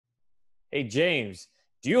Hey, James,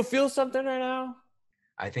 do you feel something right now?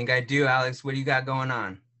 I think I do, Alex. What do you got going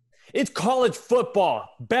on? It's college football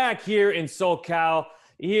back here in SoCal.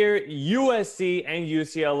 Here, USC and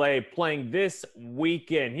UCLA playing this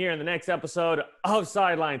weekend here in the next episode of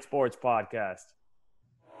Sideline Sports Podcast.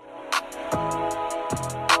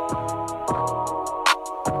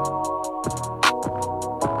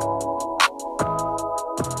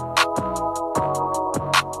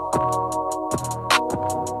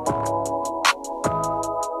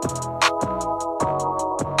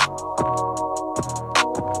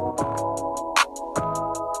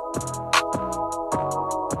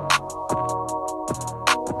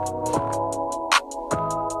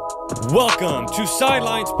 Welcome to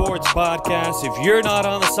Sideline Sports Podcast. If you're not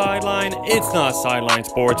on the sideline, it's not Sideline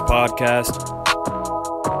Sports Podcast.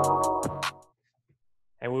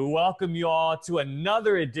 And we welcome you all to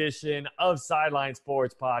another edition of Sideline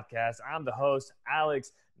Sports Podcast. I'm the host,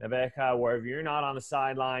 Alex Naveja, where if you're not on the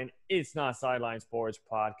sideline, it's not Sideline Sports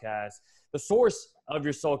Podcast, the source of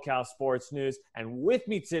your SoCal sports news. And with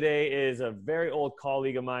me today is a very old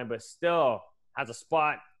colleague of mine, but still has a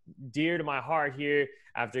spot dear to my heart here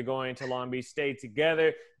after going to Long Beach State together.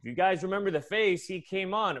 If you guys remember the face, he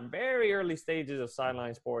came on in very early stages of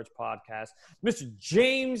Sideline Sports Podcast, Mr.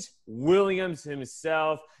 James Williams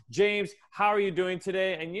himself. James, how are you doing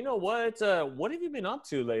today? And you know what? What have you been up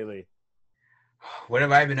to lately? What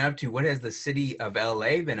have I been up to? What has the city of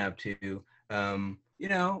LA been up to?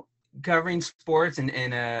 Covering sports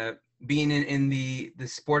and being in the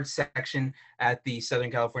sports section at the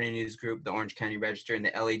Southern California News Group, the Orange County Register, and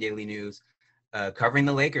the LA Daily News, covering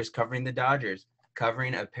the Lakers, covering the Dodgers,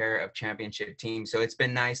 covering a pair of championship teams. So it's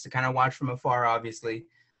been nice to kind of watch from afar, obviously,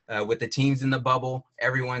 with the teams in the bubble.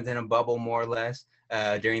 Everyone's in a bubble, more or less,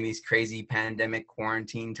 during these crazy pandemic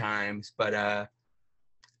quarantine times. But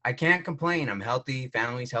I can't complain. I'm healthy.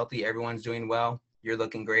 Family's healthy. Everyone's doing well. You're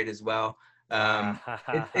looking great as well.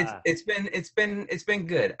 It's been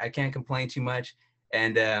good. I can't complain too much.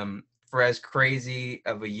 And for as crazy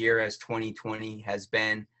of a year as 2020 has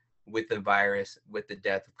been with the virus, with the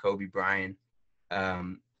death of Kobe Bryant,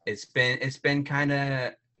 it's been kind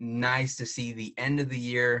of nice to see the end of the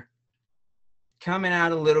year coming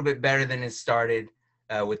out a little bit better than it started,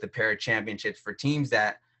 with a pair of championships for teams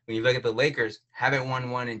that, when you look at the Lakers, haven't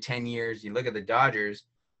won one in 10 years. You look at the Dodgers,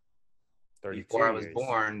 before I was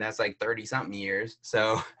born, that's like 30-something years.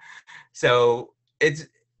 So it's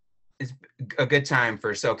a good time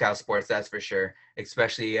for SoCal sports, that's for sure,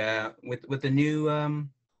 especially with the new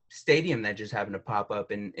stadium that just happened to pop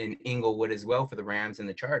up in Inglewood as well for the Rams and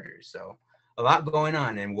the Chargers. So a lot going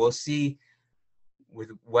on, and we'll see with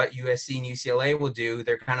what USC and UCLA will do.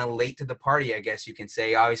 They're kind of late to the party, I guess you can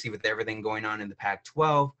say, obviously, with everything going on in the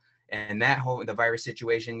Pac-12 and the virus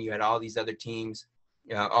situation. You had all these other teams,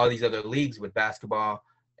 all these other leagues with basketball,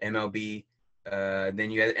 MLB,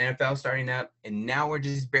 then you had NFL starting up, and now we're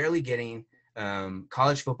just barely getting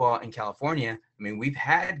college football in California. I mean, we've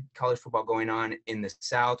had college football going on in the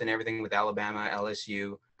South and everything with Alabama,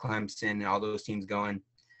 LSU, Clemson, and all those teams going.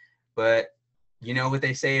 But you know what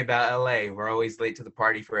they say about LA, we're always late to the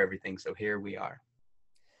party for everything, so here we are.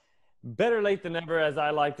 Better late than never, as I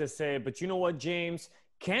like to say. But you know what, James?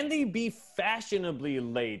 Can they be fashionably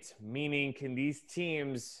late? Meaning, can these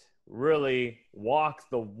teams really walk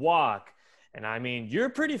the walk? And I mean, you're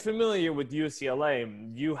pretty familiar with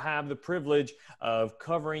UCLA. You have the privilege of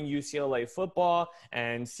covering UCLA football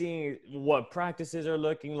and seeing what practices are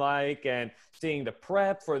looking like and seeing the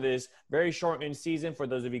prep for this very shortened season. For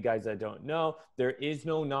those of you guys that don't know, there is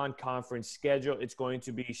no non-conference schedule. It's going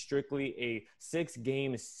to be strictly a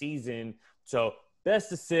 6-game season. So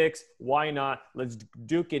best of 6, why not? Let's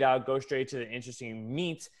duke it out, go straight to the interesting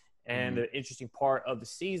meat and the interesting part of the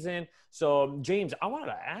season. So, James, I wanted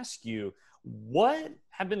to ask you, what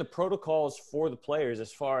have been the protocols for the players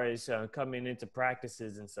as far as coming into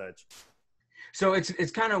practices and such? So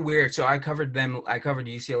it's kind of weird. So I covered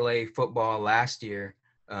UCLA football last year,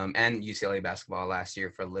 and UCLA basketball last year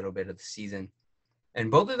for a little bit of the season. And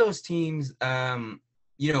both of those teams,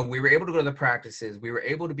 we were able to go to the practices. We were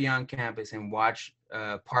able to be on campus and watch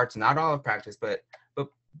parts, not all of practice, but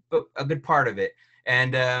a good part of it.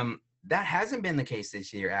 And that hasn't been the case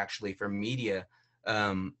this year, actually, for media.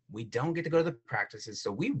 We don't get to go to the practices,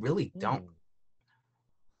 so we really don't.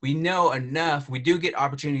 We know enough. We do get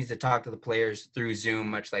opportunities to talk to the players through Zoom,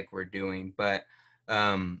 much like we're doing. But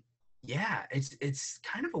it's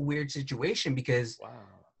kind of a weird situation because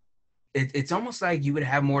it's almost like you would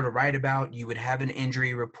have more to write about. You would have an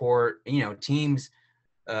injury report. Teams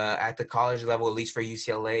at the college level, at least for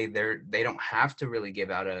UCLA, they don't have to really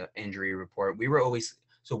give out an injury report. We were always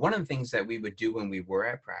So one of the things that we would do when we were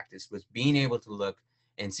at practice was being able to look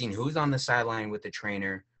and seeing who's on the sideline with the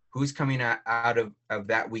trainer, who's coming out of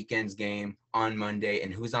that weekend's game on Monday,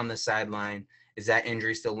 and who's on the sideline. Is that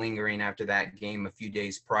injury still lingering after that game a few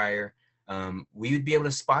days prior? We would be able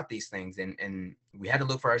to spot these things, and we had to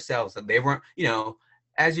look for ourselves. So they weren't,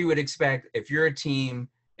 as you would expect, if you're a team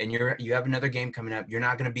and you have another game coming up, you're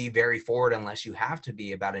not going to be very forward unless you have to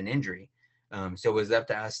be about an injury. So it was up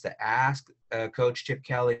to us to ask Coach Chip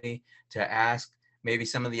Kelly, to ask maybe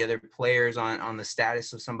some of the other players on the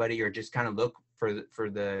status of somebody, or just kind of look for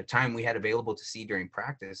the time we had available to see during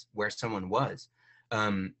practice where someone was.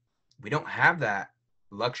 We don't have that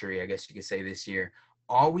luxury, I guess you could say, this year.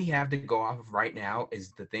 All we have to go off of right now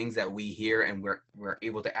is the things that we hear and we're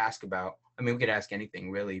able to ask about. I mean, we could ask anything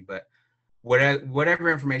really, but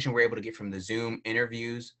whatever information we're able to get from the Zoom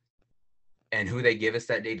interviews and who they give us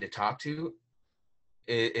that day to talk to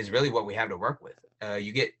is really what we have to work with.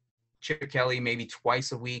 You get Chip Kelly maybe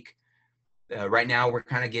twice a week. Right now, we're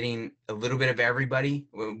kind of getting a little bit of everybody.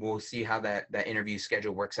 We'll see how that interview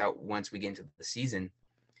schedule works out once we get into the season.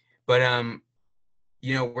 But,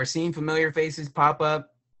 we're seeing familiar faces pop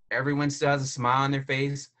up. Everyone still has a smile on their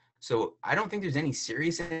face. So I don't think there's any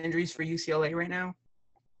serious injuries for UCLA right now.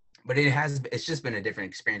 But it's just been a different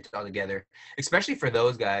experience altogether, especially for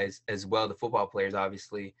those guys as well, the football players,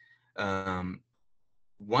 obviously.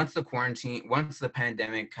 Once the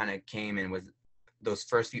pandemic kind of came and was those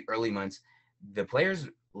first few early months, the players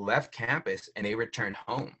left campus and they returned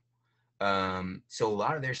home. So a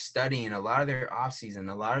lot of their studying, a lot of their off season,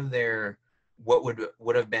 a lot of their what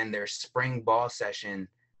would have been their spring ball session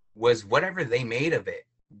was whatever they made of it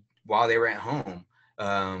while they were at home,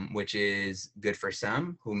 which is good for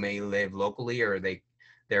some who may live locally, or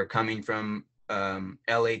they're coming from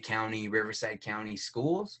LA County, Riverside County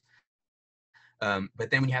schools.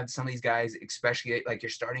 But then when you have some of these guys, especially like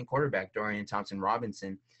your starting quarterback, Dorian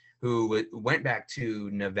Thompson-Robinson, who went back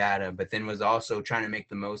to Nevada, but then was also trying to make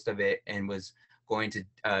the most of it and was going to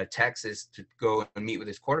Texas to go and meet with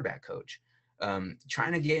his quarterback coach,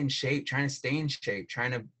 trying to get in shape, trying to stay in shape,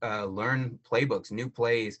 trying to learn playbooks, new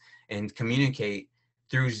plays, and communicate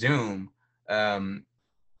through Zoom to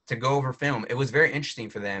go over film. It was very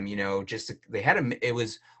interesting for them, it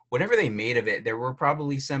was whatever they made of it. There were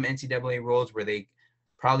probably some NCAA rules where they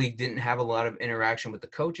probably didn't have a lot of interaction with the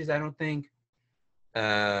coaches, I don't think.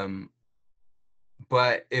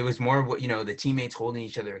 But it was more what, the teammates holding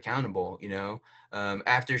each other accountable,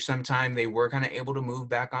 after some time they were kind of able to move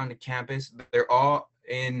back onto campus. They're all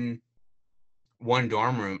in one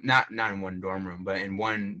dorm room, not in one dorm room, but in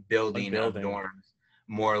one building of dorms,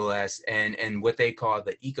 more or less. And what they call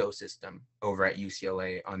the ecosystem over at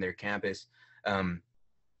UCLA on their campus.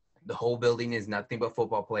 The whole building is nothing but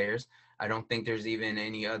football players. I don't think there's even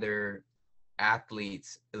any other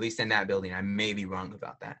athletes, at least in that building. I may be wrong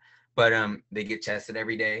about that, but they get tested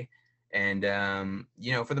every day. And,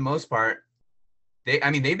 for the most part,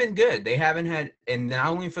 they've been good. They haven't had, and not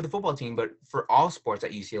only for the football team, but for all sports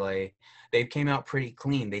at UCLA, they came out pretty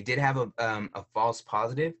clean. They did have a false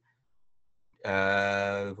positive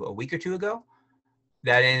a week or two ago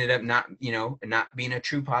that ended up not being a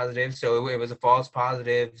true positive. So it was a false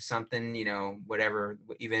positive, something, whatever,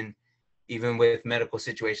 even with medical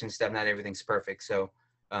situation stuff, not everything's perfect. So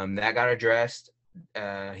that got addressed.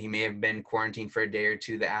 He may have been quarantined for a day or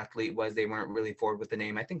two. The athlete was. They weren't really forward with the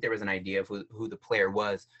name. I think there was an idea of who the player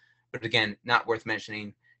was, but again, not worth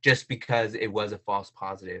mentioning just because it was a false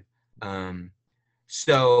positive.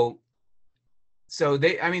 So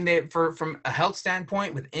they from a health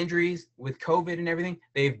standpoint, with injuries, with COVID and everything,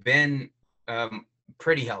 they've been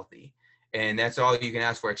pretty healthy, and that's all you can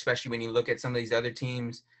ask for. Especially when you look at some of these other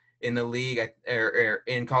teams in the league or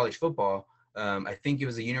in college football. I think it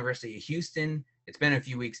was the University of Houston. It's been a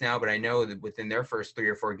few weeks now, but I know that within their first 3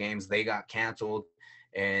 or 4 games, they got canceled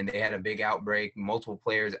and they had a big outbreak, multiple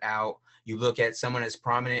players out. You look at someone as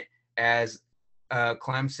prominent as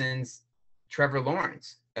Clemson's Trevor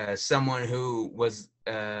Lawrence, someone who was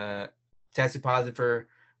tested positive for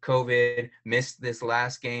COVID, missed this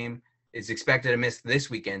last game, is expected to miss this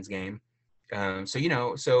weekend's game. So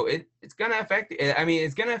it's going to affect,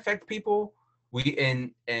 it's going to affect people.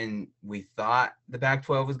 We thought the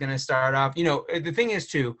Pac-12 was going to start off. The thing is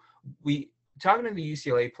too, talking to the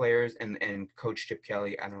UCLA players and Coach Chip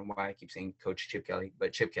Kelly. I don't know why I keep saying Coach Chip Kelly,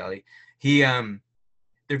 but Chip Kelly. They're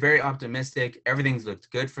very optimistic. Everything's looked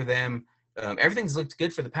good for them. Everything's looked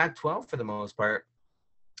good for the Pac-12 for the most part.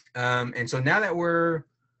 And so now that we're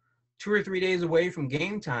 2 or 3 days away from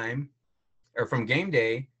game time, or from game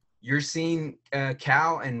day, you're seeing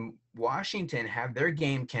Cal and Washington have their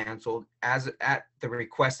game canceled as at the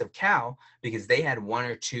request of Cal because they had one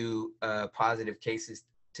or two positive cases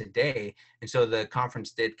today. And so the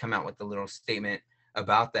conference did come out with a little statement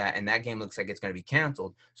about that. And that game looks like it's going to be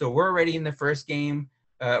canceled. So we're already in the first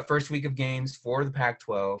week of games for the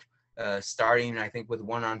Pac-12, starting, I think, with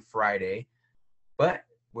one on Friday. But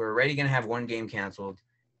we're already going to have one game canceled.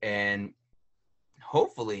 And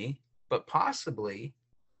hopefully, but possibly,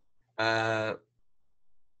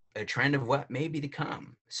 a trend of what may be to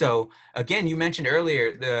come. So again, you mentioned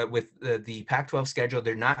earlier with the Pac-12 schedule,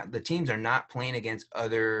 the teams are not playing against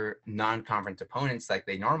other non-conference opponents like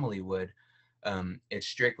they normally would. It's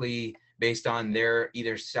strictly based on their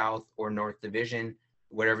either South or North division,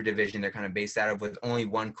 whatever division they're kind of based out of, with only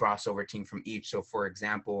one crossover team from each. So for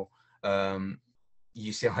example, UCLA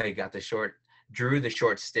drew the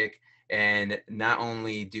short stick, and not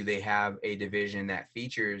only do they have a division that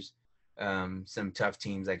features some tough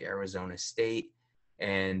teams like Arizona State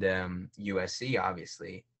and USC,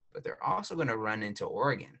 obviously, but they're also going to run into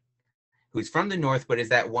Oregon, who's from the North, but is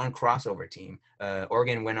that one crossover team.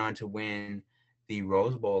 Oregon went on to win the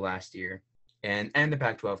Rose Bowl last year and the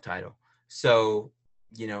Pac-12 title. So,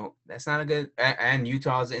 that's not a good – and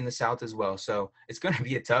Utah's in the South as well. So it's going to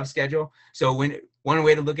be a tough schedule. So one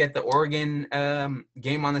way to look at the Oregon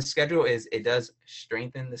game on the schedule is it does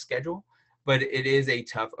strengthen the schedule, but it is a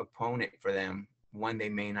tough opponent for them, one they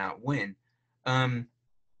may not win.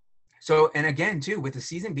 So, and again, too, with the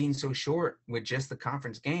season being so short with just the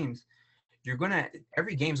conference games,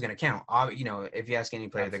 every game's going to count. If you ask any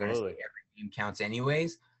player, they're going to say every game counts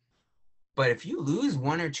anyways. But if you lose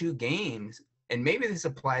one or two games, and maybe this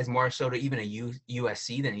applies more so to even a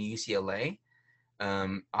USC than a UCLA,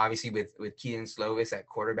 obviously with Keaton Slovis at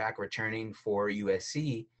quarterback returning for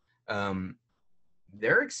USC,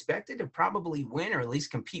 they're expected to probably win or at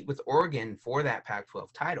least compete with Oregon for that Pac-12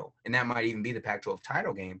 title. And that might even be the Pac-12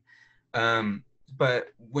 title game. But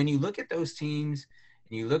when you look at those teams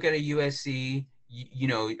and you look at a USC,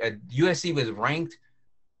 USC was ranked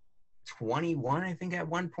 21, I think, at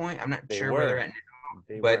one point. I'm not sure where they're at now.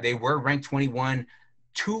 They were ranked 21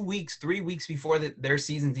 3 weeks before their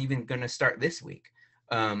season's even going to start this week.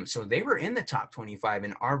 So they were in the top 25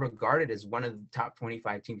 and are regarded as one of the top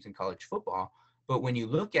 25 teams in college football. But when you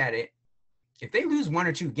look at it, if they lose one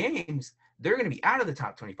or two games, they're going to be out of the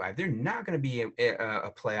top 25. They're not going to be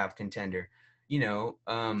a playoff contender. You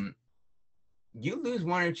lose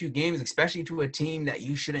one or two games, especially to a team that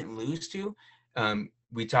you shouldn't lose to.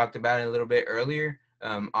 We talked about it a little bit earlier,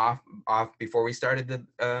 off before we started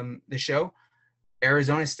the show.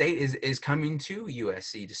 Arizona State is coming to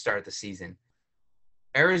USC to start the season.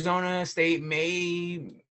 Arizona State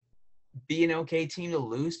may be an okay team to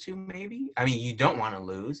lose to, maybe. I mean, you don't want to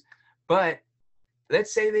lose, but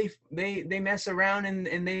let's say they mess around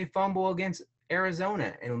and they fumble against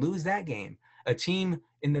Arizona and lose that game. A team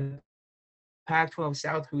in the Pac-12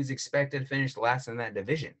 South who's expected to finish last in that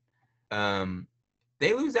division.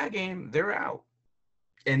 They lose that game, they're out.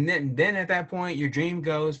 And then at that point, your dream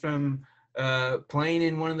goes from playing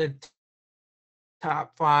in one of the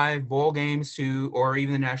top 5 bowl games or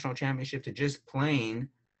even the national championship to just playing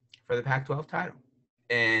for the Pac-12 title.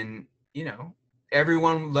 And,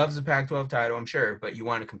 everyone loves the Pac-12 title, I'm sure, but you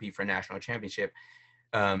want to compete for a national championship,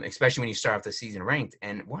 especially when you start off the season ranked.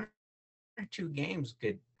 And one or two games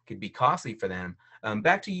could be costly for them.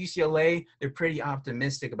 Back to UCLA, they're pretty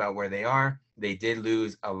optimistic about where they are. They did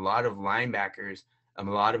lose a lot of linebackers, a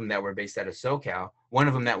lot of them that were based out of SoCal. One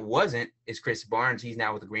of them that wasn't is Chris Barnes. He's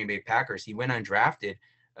now with the Green Bay Packers. He went undrafted,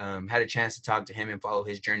 had a chance to talk to him and follow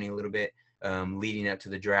his journey a little bit leading up to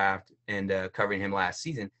the draft and covering him last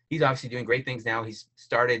season. He's obviously doing great things now. He's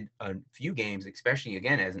started a few games, especially,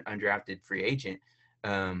 again, as an undrafted free agent.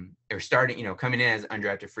 Or starting, coming in as an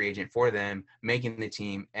undrafted free agent for them, making the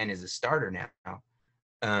team, and is a starter now.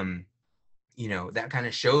 That kind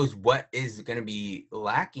of shows what is going to be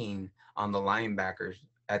lacking on the linebackers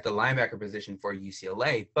at the linebacker position for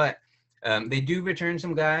UCLA. But they do return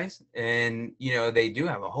some guys, and they do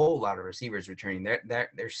have a whole lot of receivers returning.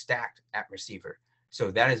 They're stacked at receiver,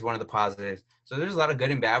 so that is one of the positives. So there's a lot of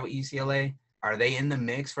good and bad with UCLA. Are they in the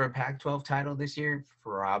mix for a Pac-12 title this year?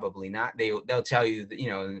 Probably not. They'll tell you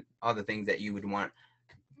that, all the things that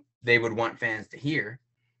they would want fans to hear.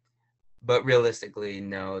 But realistically,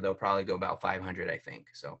 no, they'll probably go about 500, I think.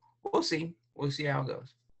 So we'll see. We'll see how it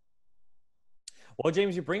goes. Well,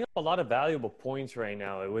 James, you bring up a lot of valuable points right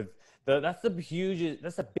now. That's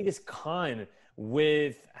the biggest con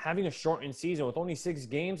with having a shortened season with only 6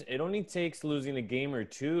 games, it only takes losing a game or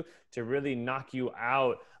two to really knock you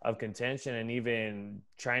out of contention and even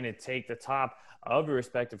trying to take the top of your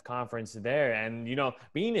respective conference there. And,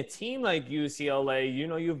 being a team like UCLA,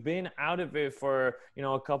 you've been out of it for,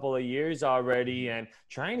 a couple of years already, and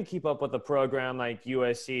trying to keep up with a program like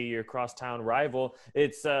USC, your crosstown rival,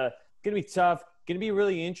 it's going to be tough, going to be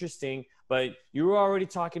really interesting. But you were already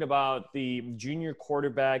talking about the junior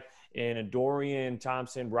quarterback and Dorian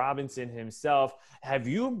Thompson-Robinson himself. Have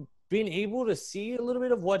you been able to see a little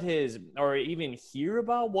bit of or even hear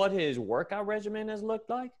about what his workout regimen has looked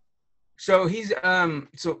like? So he's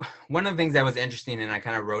so one of the things that was interesting, and I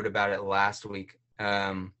kind of wrote about it last week,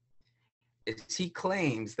 is he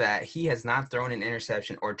claims that he has not thrown an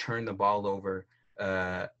interception or turned the ball over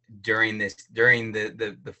during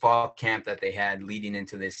the fall camp that they had leading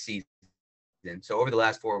into this season. So over the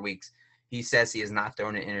last 4 weeks, he says he has not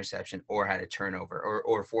thrown an interception or had a turnover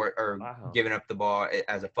or Wow. given up the ball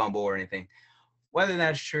as a fumble or anything. Whether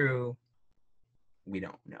that's true, we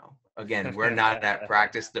don't know. Again, we're not at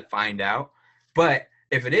practice to find out. But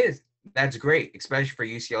if it is, that's great, especially for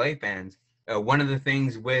UCLA fans. One of the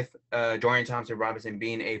things with Dorian Thompson-Robinson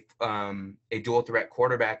being a dual threat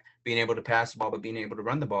quarterback, being able to pass the ball but being able to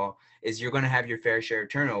run the ball, is you're going to have your fair share of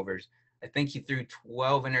turnovers. I think he threw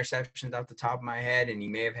 12 interceptions off the top of my head, and he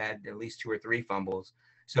may have had at least 2 or 3 fumbles.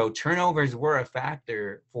 So turnovers were a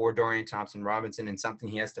factor for Dorian Thompson-Robinson and something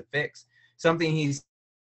he has to fix. Something he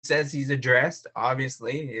says he's addressed,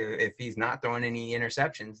 obviously, if he's not throwing any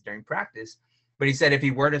interceptions during practice. But he said if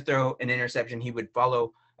he were to throw an interception, he would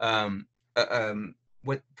follow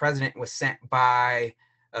what president was sent by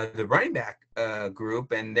the running back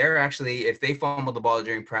group. And they're actually, if they fumble the ball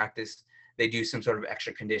during practice, they do some sort of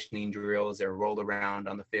extra conditioning drills or roll around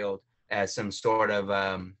on the field as some sort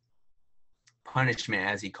of punishment,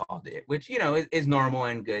 as he called it, which, is normal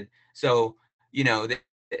and good. So,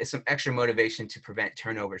 there's some extra motivation to prevent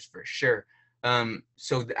turnovers for sure.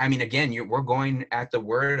 So, I mean, again, we're going at the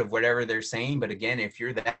word of whatever they're saying. But again, if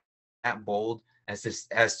you're that bold as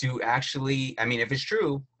to actually, I mean, if it's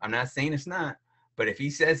true, I'm not saying it's not, but if he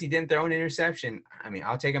says he didn't throw an interception, I mean,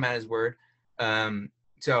 I'll take him at his word.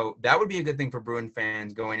 So that would be a good thing for Bruin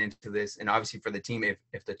fans going into this, and obviously for the team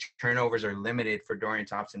if the turnovers are limited for Dorian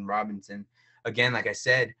Thompson-Robinson. Again, like I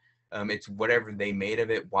said, it's whatever they made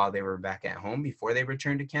of it while they were back at home before they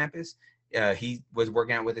returned to campus. He was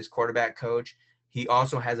working out with his quarterback coach. He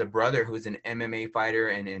also has a brother who's an MMA fighter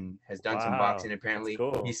and has done some boxing. Apparently,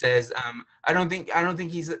 cool. He says, I don't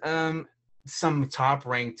think he's some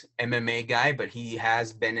top-ranked MMA guy, but he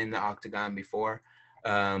has been in the octagon before.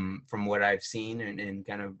 From what I've seen and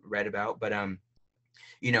kind of read about, but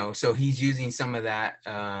so he's using some of that,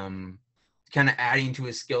 kind of adding to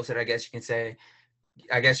his skill set, I guess you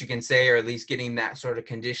can say, or at least getting that sort of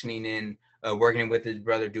conditioning in, working with his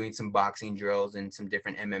brother, doing some boxing drills and some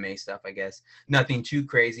different MMA stuff, I guess. Nothing too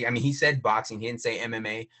crazy. I mean, he said boxing, he didn't say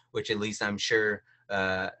MMA, which at least I'm sure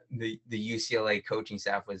the UCLA coaching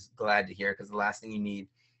staff was glad to hear, because the last thing you need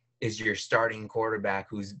is your starting quarterback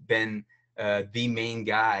who's been the main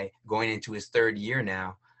guy going into his 3rd year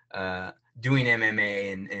now, doing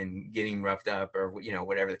MMA and getting roughed up or,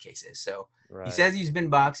 whatever the case is. So Right. He says he's been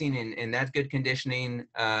boxing and that's good conditioning.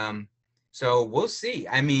 So we'll see.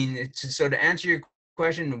 I mean, so to answer your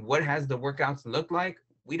question, what has the workouts look like?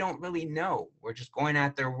 We don't really know. We're just going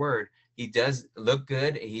at their word. He does look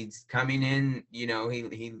good. He's coming in,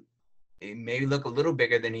 he may look a little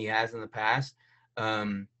bigger than he has in the past.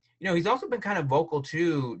 He's also been kind of vocal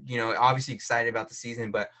too, obviously excited about the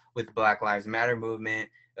season, but with the Black Lives Matter movement,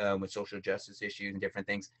 with social justice issues and different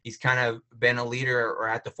things, he's kind of been a leader or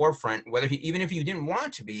at the forefront, even if he didn't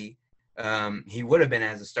want to be, he would have been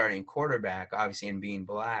as a starting quarterback, obviously, and being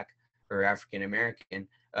Black or African-American,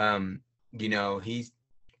 he's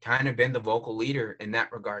kind of been the vocal leader in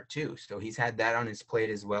that regard too. So he's had that on his plate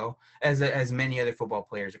as well as many other football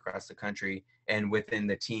players across the country and within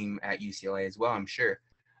the team at UCLA as well, I'm sure.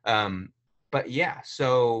 But yeah,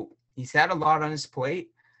 so he's had a lot on his plate,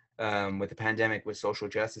 with the pandemic, with social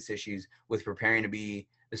justice issues, with preparing to be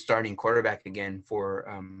the starting quarterback again for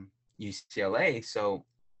UCLA. So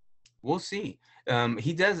we'll see.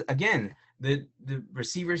 He does, again, the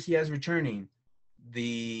receivers he has returning,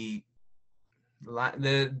 it's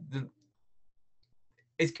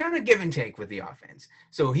kind of give and take with the offense.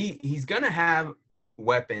 So he's going to have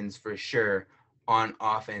weapons for sure on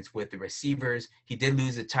offense with the receivers. He did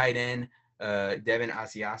lose a tight end, Devin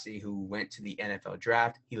Asiasi, who went to the NFL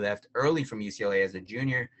draft. He left early from UCLA as a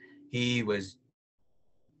junior. He was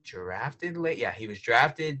drafted late. Yeah, he was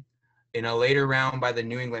drafted in a later round by the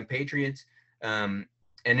New England Patriots.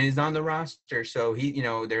 and is on the roster. So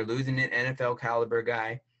they're losing an NFL caliber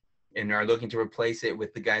guy and are looking to replace it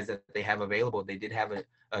with the guys that they have available. They did have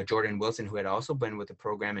a Jordan Wilson who had also been with the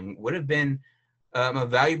program and would have been a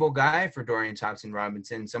valuable guy for Dorian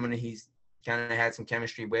Thompson-Robinson, someone that he's kind of had some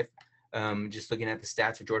chemistry with, just looking at the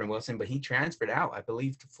stats for Jordan Wilson. But he transferred out, I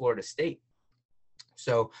believe, to Florida State.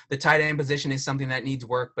 So the tight end position is something that needs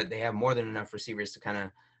work, but they have more than enough receivers to kind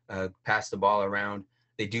of pass the ball around.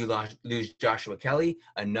 They do lose Joshua Kelly,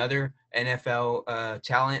 another NFL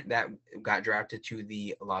talent that got drafted to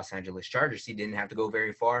the Los Angeles Chargers. He didn't have to go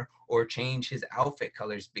very far or change his outfit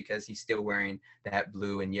colors because he's still wearing that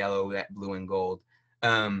blue and yellow, that blue and gold.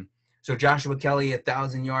 So Joshua Kelly,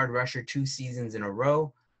 1,000-yard rusher 2 seasons in a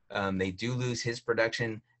row. They do lose his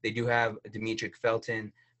production. They do have Demetric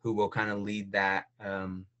Felton, who will kind of lead that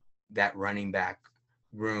running back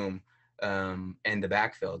room and the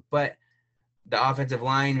backfield. But the offensive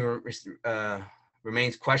line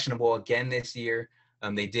remains questionable again this year.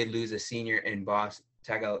 They did lose a senior in Boss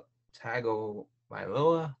Tagovailoa.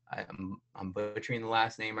 I'm butchering the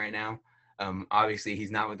last name right now. Obviously,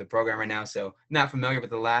 he's not with the program right now, so not familiar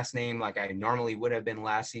with the last name like I normally would have been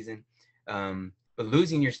last season. But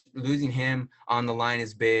losing him on the line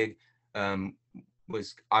is big.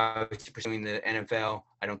 Was obviously pursuing the NFL.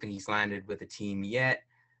 I don't think he's landed with a team yet.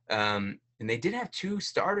 And they did have 2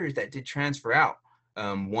 starters that did transfer out.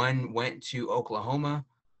 One went to Oklahoma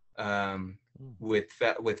with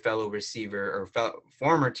fellow receiver or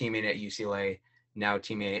former teammate at UCLA, now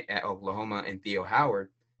teammate at Oklahoma, and Theo Howard,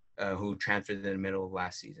 who transferred in the middle of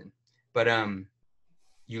last season. But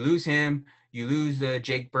you lose him. You lose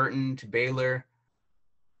Jake Burton to Baylor,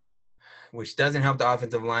 which doesn't help the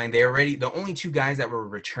offensive line. The only 2 guys that were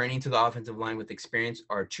returning to the offensive line with experience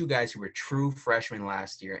are 2 guys who were true freshmen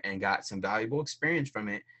last year and got some valuable experience from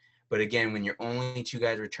it. But again, when your only 2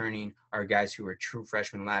 guys returning are guys who were true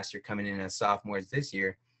freshmen last year coming in as sophomores this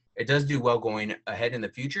year, it does do well going ahead in the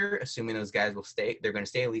future, assuming those guys will stay. They're going to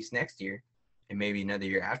stay at least next year and maybe another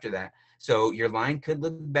year after that. So your line could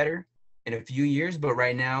look better in a few years, but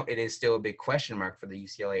right now it is still a big question mark for the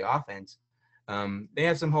UCLA offense. They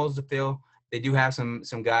have some holes to fill. They do have some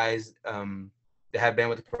guys that have been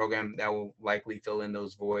with the program that will likely fill in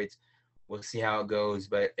those voids. We'll see how it goes,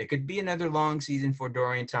 but it could be another long season for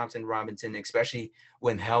Dorian Thompson-Robinson, especially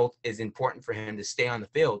when health is important for him to stay on the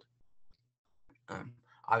field.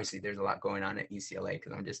 Obviously, there's a lot going on at UCLA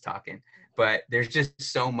because I'm just talking, but there's just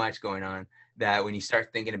so much going on that when you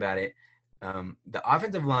start thinking about it, the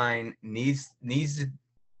offensive line needs to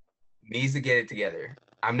get it together.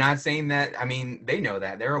 I'm not saying that. I mean, they know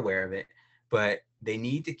that. They're aware of it. But they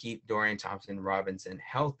need to keep Dorian Thompson-Robinson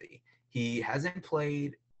healthy. He hasn't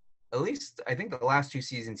played, at least I think the last 2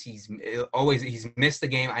 seasons, he's missed the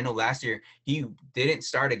game. I know last year he didn't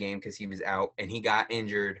start a game because he was out, and he got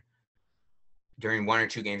injured during 1 or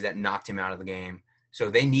 2 games that knocked him out of the game.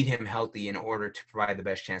 So they need him healthy in order to provide the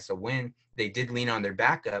best chance to win. They did lean on their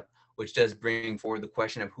backup, which does bring forward the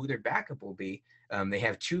question of who their backup will be. They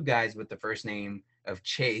have 2 guys with the first name of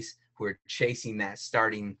Chase, who are chasing that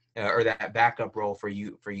starting or that backup role for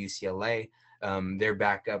UCLA. Their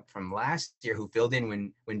backup from last year, who filled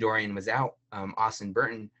in when Dorian was out, Austin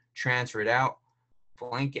Burton, transferred out.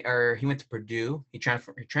 He went to Purdue. He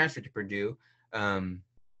transferred to Purdue.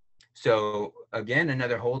 So again,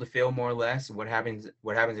 another hole to fill, more or less. What happens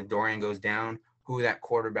if Dorian goes down? Who that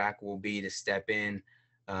quarterback will be to step in?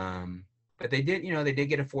 But they did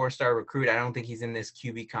get a 4-star recruit. I don't think he's in this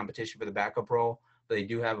QB competition for the backup role. They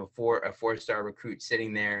do have a 4-star recruit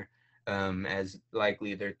sitting there as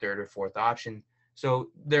likely their 3rd or 4th option. So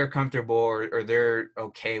they're comfortable or they're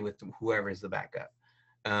okay with whoever is the backup.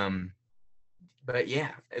 But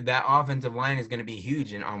yeah, that offensive line is going to be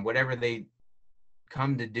huge. And on whatever they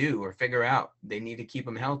come to do or figure out, they need to keep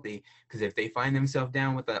them healthy. Because if they find themselves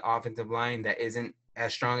down with an offensive line that isn't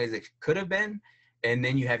as strong as it could have been, and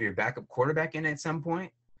then you have your backup quarterback in at some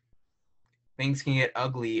point, things can get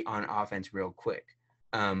ugly on offense real quick.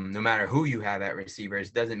 No matter who you have at receivers,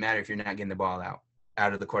 it doesn't matter if you're not getting the ball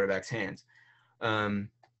out of the quarterback's hands. So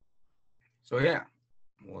yeah,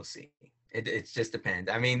 we'll see. It just depends.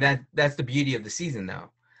 I mean, that's the beauty of the season,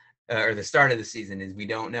 though, or the start of the season, is we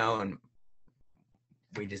don't know, and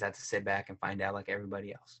we just have to sit back and find out like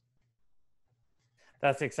everybody else.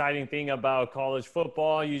 That's the exciting thing about college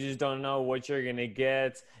football. You just don't know what you're going to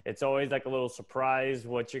get. It's always like a little surprise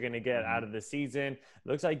what you're going to get out of the season.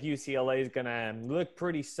 Looks like UCLA is going to look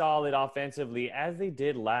pretty solid offensively as they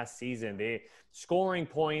did last season. Scoring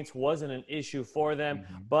points wasn't an issue for them,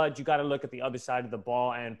 but you got to look at the other side of the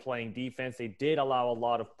ball and playing defense. They did allow a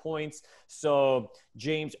lot of points. So,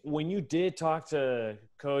 James, when you did talk to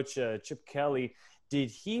Coach Chip Kelly,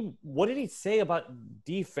 what did he say about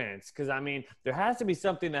defense? Because, I mean, there has to be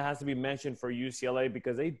something that has to be mentioned for UCLA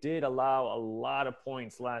because they did allow a lot of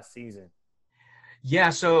points last season. Yeah,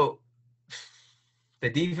 so the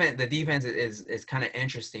defense is kind of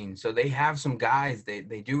interesting. So they have some guys, they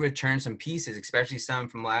do return some pieces, especially some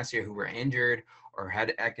from last year who were injured or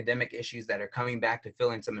had academic issues that are coming back to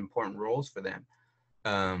fill in some important roles for them.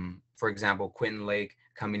 For example, Quentin Lake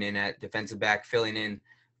coming in at defensive back, filling in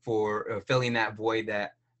for filling that void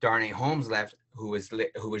that Darnay Holmes left, who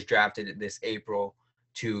was drafted this April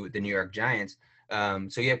to the New York Giants.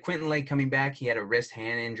 So you have Quentin Lake coming back. He had a wrist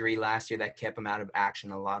hand injury last year that kept him out of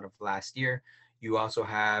action a lot of last year. You also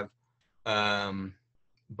have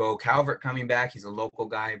Bo Calvert coming back. He's a local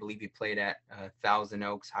guy. I believe he played at Thousand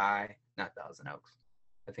Oaks High. Not Thousand Oaks.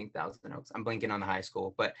 I think Thousand Oaks. I'm blanking on the high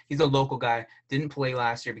school. But he's a local guy. Didn't play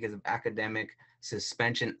last year because of academic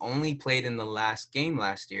suspension. Only played in the last game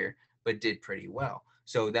last year, but did pretty well.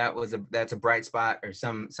 So that's a bright spot or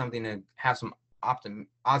something to have some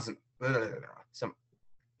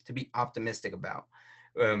to be optimistic about.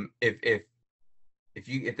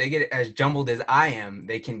 If they get as jumbled as I am,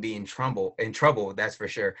 they can be in trouble. That's for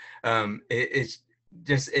sure. It's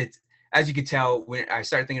as you could tell when I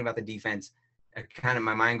started thinking about the defense, my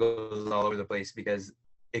mind goes all over the place because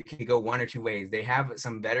it could go one or two ways. They have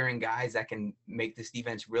some veteran guys that can make this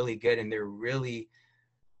defense really good, and they're really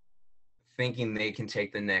thinking they can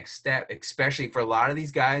take the next step, especially for a lot of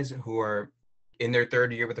these guys who are in their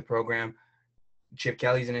third year with the program. Chip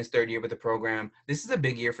Kelly's in his third year with the program. This is a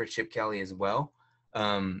big year for Chip Kelly as well.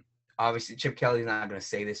 Obviously, Chip Kelly's not going to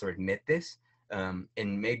say this or admit this, and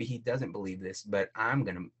maybe he doesn't believe this, but I'm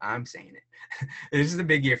saying it. This is a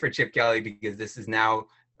big year for Chip Kelly because this is now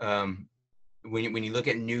when you look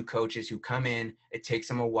at new coaches who come in, it takes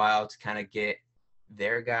them a while to kind of get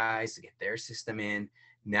their guys, to get their system in.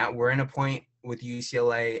 Now we're in a point with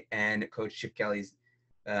UCLA and Coach Chip Kelly's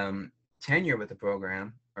tenure with the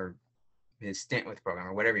program, or his stint with the program,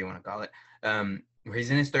 or whatever you want to call it, where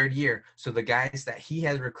he's in his third year. So the guys that he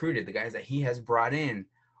has recruited, the guys that he has brought in,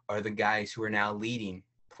 are the guys who are now leading,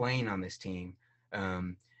 playing on this team.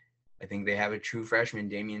 I think they have a true freshman,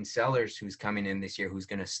 Damian Sellers, who's coming in this year, who's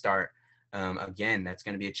going to start. Again, that's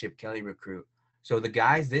going to be a Chip Kelly recruit. So the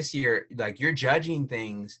guys this year, like, you're judging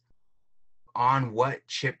things on what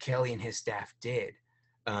Chip Kelly and his staff did.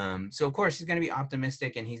 So of course he's going to be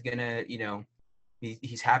optimistic, and he's going to,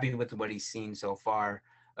 he's happy with what he's seen so far.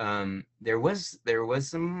 There was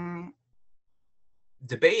some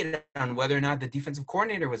debate on whether or not the defensive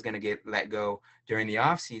coordinator was going to get let go during the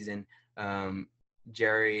offseason.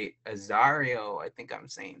 Jerry Azario, I think I'm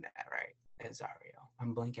saying that right. Azario.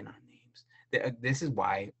 I'm blanking on names. This is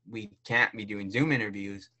why we can't be doing Zoom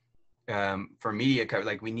interviews for media coverage.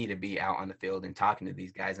 Like, we need to be out on the field and talking to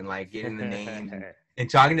these guys and like getting the names and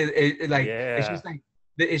talking to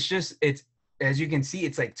it's as you can see,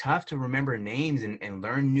 it's like tough to remember names and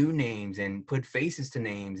learn new names and put faces to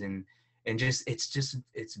names and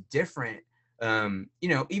it's different.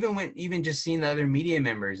 Even just seeing the other media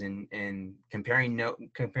members and comparing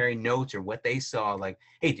notes or what they saw, like,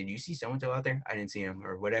 hey, did you see so-and-so out there? I didn't see him,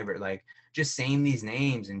 or whatever. Like, just saying these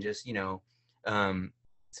names and just, so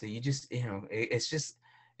you just,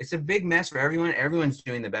 it's a big mess for everyone. Everyone's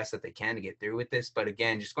doing the best that they can to get through with this. But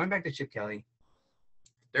again, just going back to Chip Kelly,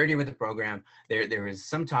 third year with the program, there was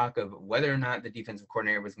some talk of whether or not the defensive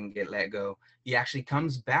coordinator was going to get let go. He actually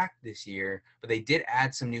comes back this year, but they did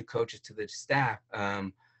add some new coaches to the staff.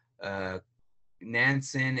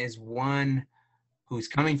 Nansen is one who's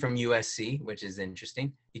coming from USC, which is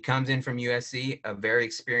interesting. He comes in from USC, a very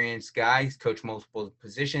experienced guy. He's coached multiple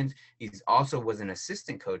positions. He's also was an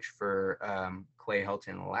assistant coach for Clay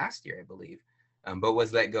Helton last year, I believe, but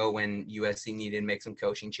was let go when USC needed to make some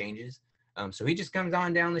coaching changes. So he just comes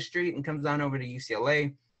on down the street and comes on over to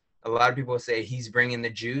UCLA. A lot of people say he's bringing the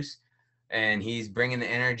juice and he's bringing the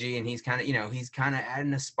energy, and he's kind of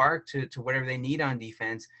adding a spark to whatever they need on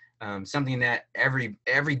defense. Something that every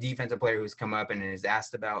defensive player who's come up and is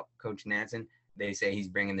asked about Coach Nansen, they say he's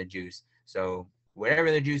bringing the juice. So whatever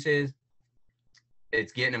the juice is,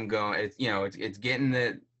 it's getting them going. It's getting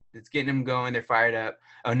them going. They're fired up.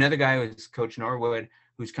 Another guy was Coach Norwood,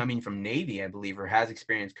 who's coming from Navy, I believe, or has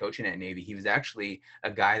experience coaching at Navy. He was actually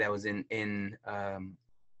a guy that was in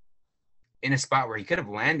a spot where he could have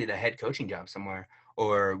landed a head coaching job somewhere,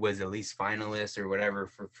 or was at least finalist or whatever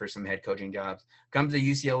for some head coaching jobs. Comes to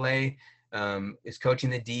UCLA, is coaching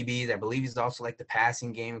the DBs. I believe he's also like the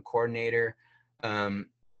passing game coordinator.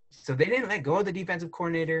 So they didn't let go of the defensive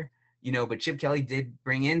coordinator, but Chip Kelly did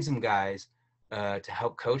bring in some guys to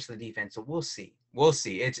help coach the defense. So we'll see.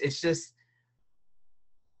 It's just,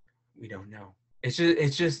 we don't know. It's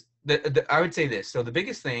just I would say this. So the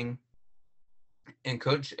biggest thing, and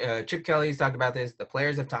Coach Chip Kelly's talked about this, the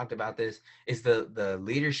players have talked about this, is the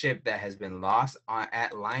leadership that has been lost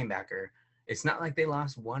at linebacker. It's not like they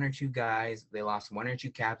lost one or two guys. They lost one or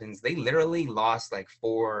two captains. They literally lost like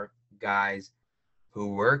four guys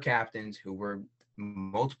who were captains, who were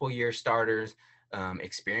multiple year starters,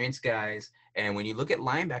 experienced guys. And when you look at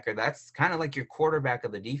linebacker, that's kind of like your quarterback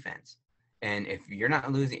of the defense. And if you're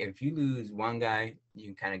not losing, if you lose one guy, you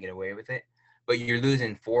can kind of get away with it. But you're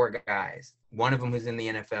losing four guys. One of them who's in the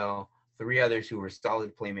NFL, three others who were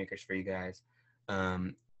solid playmakers for you guys.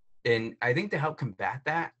 And I think to help combat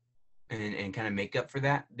that and kind of make up for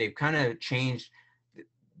that, they've kind of changed.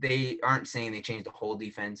 They aren't saying they changed the whole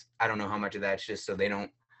defense. I don't know how much of that's just so they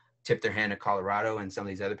don't tip their hand to Colorado and some of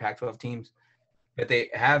these other Pac-12 teams. But they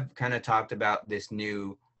have kind of talked about this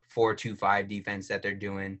new 4-2-5 defense that they're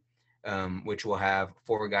doing, which will have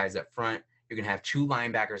four guys up front. You're going to have two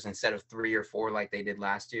linebackers instead of three or four like they did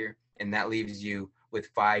last year. And that leaves you with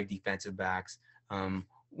five defensive backs.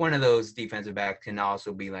 One of those defensive backs can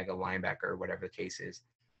also be like a linebacker or whatever the case is.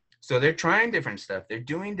 So they're trying different stuff. They're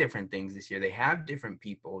doing different things this year. They have different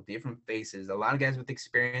people, different faces, a lot of guys with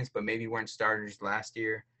experience, but maybe weren't starters last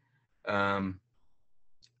year. I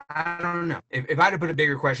don't know. If I had to put a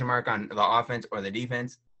bigger question mark on the offense or the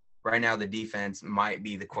defense, right now the defense might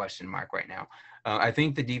be the question mark right now. I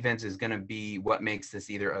think the defense is going to be what makes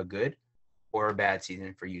this either a good or a bad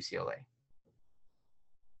season for UCLA.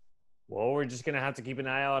 Well, we're just going to have to keep an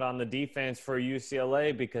eye out on the defense for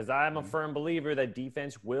UCLA because I'm a firm believer that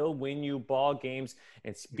defense will win you ball games.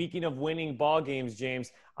 And speaking of winning ball games,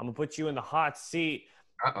 James, I'm going to put you in the hot seat.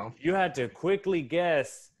 Uh-oh. You had to quickly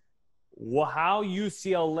guess how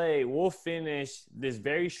UCLA will finish this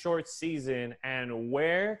very short season and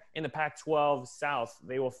where in the Pac-12 South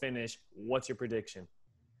they will finish. What's your prediction?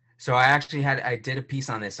 So I did a piece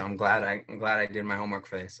on this, so I'm glad I did my homework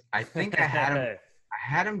for this. I think I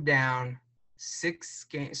had them down 6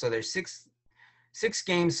 games. So there's six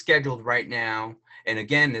games scheduled right now. And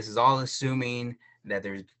again, this is all assuming that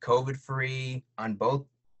there's COVID free on both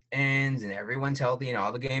ends and everyone's healthy and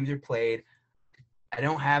all the games are played. I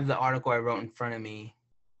don't have the article I wrote in front of me.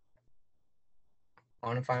 I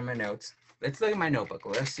want to find my notes. Let's look at my notebook.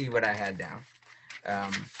 Let's see what I had down.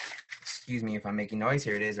 Excuse me if I'm making noise.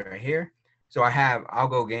 Here it is right here. So I'll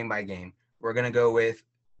go game by game. We're going to go with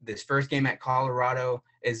this first game at Colorado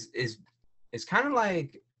is kind of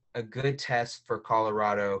like a good test for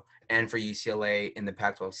Colorado and for UCLA in the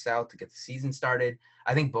Pac-12 South to get the season started.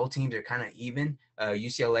 I think both teams are kind of even.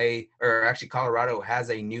 Colorado has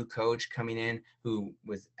a new coach coming in who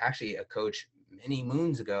was actually a coach many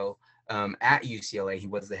moons ago at UCLA. He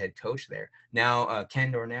was the head coach there. Now,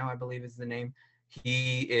 Ken Dornell, I believe is the name.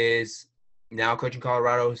 He is now coaching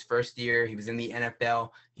Colorado his first year. He was in the NFL.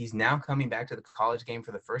 He's now coming back to the college game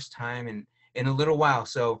for the first time in a little while.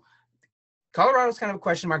 So Colorado's kind of a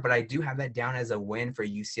question mark, but I do have that down as a win for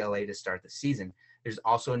UCLA to start the season. There's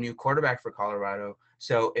also a new quarterback for Colorado.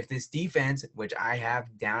 So if this defense, which I have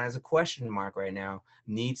down as a question mark right now,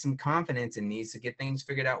 needs some confidence and needs to get things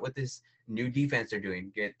figured out with this new defense they're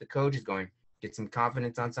doing, get the coaches going, get some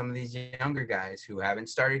confidence on some of these younger guys who haven't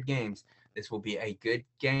started games, this will be a good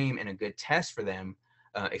game and a good test for them,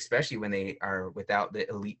 especially when they are without the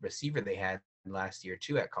elite receiver they had last year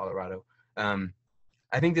too at Colorado.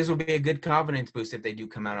 I think this will be a good confidence boost if they do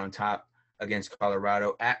come out on top against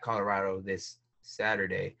Colorado at Colorado this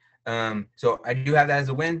Saturday. So I do have that as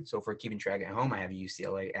a win. So for keeping track at home, I have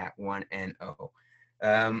UCLA at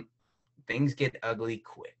 1-0. Things get ugly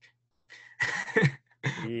quick.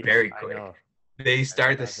 Very quick. They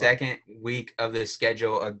start the second week of the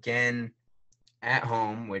schedule again at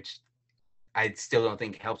home, which I still don't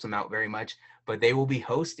think helps them out very much, but they will be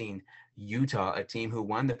hosting Utah, a team who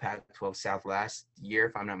won the Pac-12 South last year,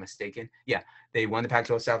 if I'm not mistaken. Yeah, they won the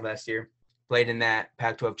Pac-12 South last year, played in that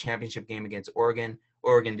Pac-12 championship game against Oregon.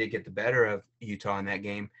 Oregon did get the better of Utah in that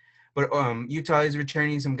game. But Utah is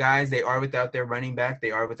returning some guys. They are without their running back. They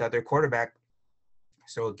are without their quarterback.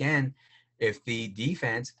 So, again, if the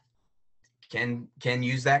defense can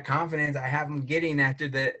use that confidence I have them getting after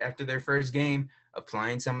their first game,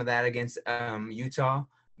 applying some of that against Utah,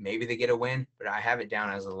 maybe they get a win, but I have it down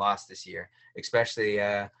as a loss this year. Especially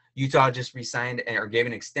Utah just re-signed or gave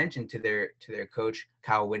an extension to their coach,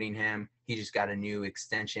 Kyle Whittingham. He just got a new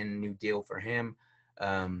extension, new deal for him.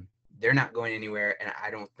 They're not going anywhere, and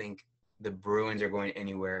I don't think the Bruins are going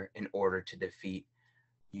anywhere in order to defeat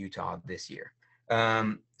Utah this year.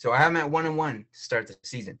 So I have them at 1-1 to start the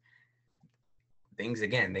season. Things,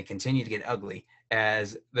 again, they continue to get ugly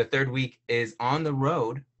as the third week is on the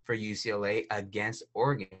road for UCLA against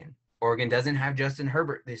Oregon. Oregon doesn't have Justin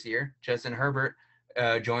Herbert this year. Justin Herbert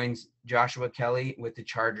joins Joshua Kelly with the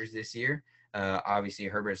Chargers this year. Obviously,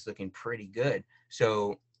 Herbert's looking pretty good.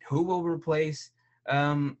 So who will replace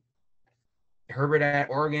Herbert at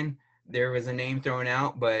Oregon? There was a name thrown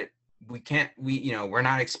out, but we're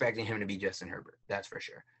not expecting him to be Justin Herbert. That's for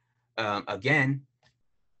sure. Again,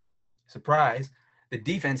 surprise, the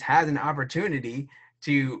defense has an opportunity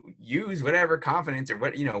to use whatever confidence or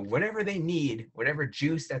whatever they need, whatever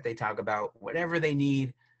juice that they talk about, whatever they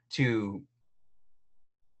need to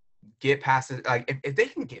get past it. Like if they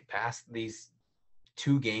can get past these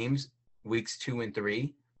 2 games, weeks 2 and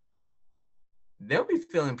 3, they'll be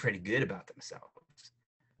feeling pretty good about themselves.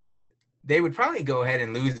 They would probably go ahead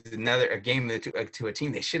and lose a game to a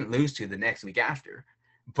team they shouldn't lose to the next week after.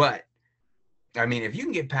 But I mean, if you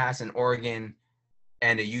can get past an Oregon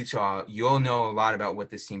and a Utah, you'll know a lot about what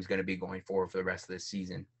this team's going to be going forward for the rest of the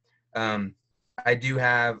season. I do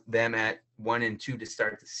have them at 1-2 to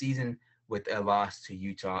start the season with a loss to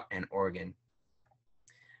Utah and Oregon.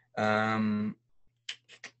 Then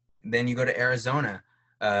you go to Arizona.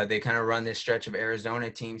 They kind of run this stretch of Arizona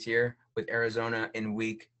teams here with Arizona in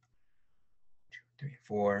week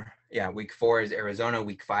 4. Yeah, week 4 is Arizona.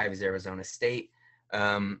 Week 5 is Arizona State.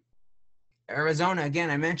 Arizona, again,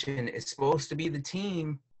 I mentioned, is supposed to be the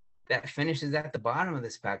team that finishes at the bottom of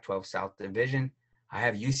this Pac-12 South Division. I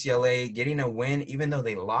have UCLA getting a win, even though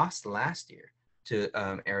they lost last year to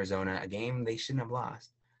Arizona, a game they shouldn't have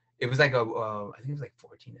lost. It was like I think it was like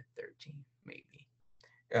 14-13, maybe.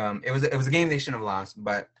 It was a game they shouldn't have lost,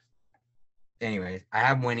 but anyways, I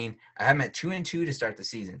have them winning. I have them at 2-2 to start the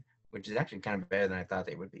season, which is actually kind of better than I thought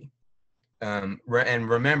they would be. And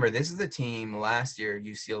remember, this is the team last year,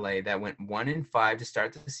 UCLA, that went 1-5 to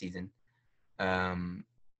start the season. They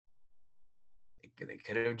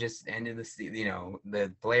could have just ended the season.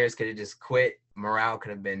 The players could have just quit. Morale could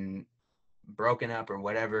have been broken up or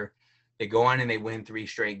whatever. They go on and they win 3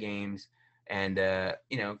 straight games and,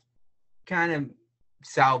 kind of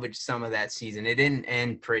salvage some of that season. It didn't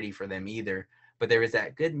end pretty for them either, but there was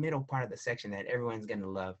that good middle part of the section that everyone's going to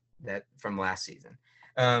love that from last season.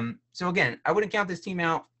 So again, I wouldn't count this team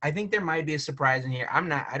out. I think there might be a surprise in here.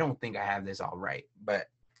 I don't think I have this all right, but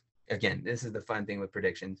again, this is the fun thing with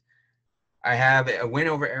predictions. I have a win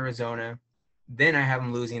over Arizona. Then I have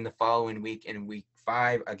them losing the following week in week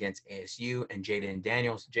 5 against ASU and Jaden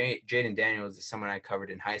Daniels. Jaden Daniels is someone I covered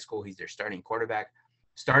in high school. He's their starting quarterback.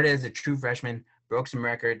 Started as a true freshman, broke some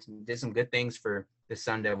records, did some good things for the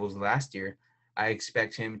Sun Devils last year. I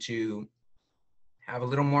expect him to have a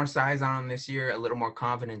little more size on him this year, a little more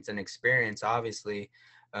confidence and experience, obviously.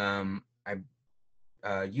 UCLA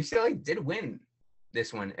did win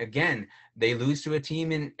this one. Again, they lose to a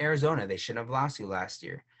team in Arizona they shouldn't have lost to last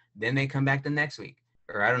year. Then they come back the next week.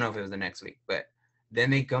 Or I don't know if it was the next week, but then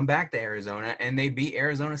they come back to Arizona and they beat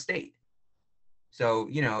Arizona State. So,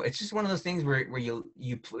 it's just one of those things where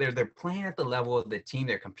they're playing at the level of the team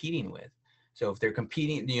they're competing with. So if they're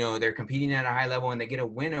competing, they're competing at a high level and they get a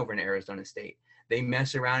win over an Arizona State, they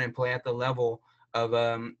mess around and play at the level of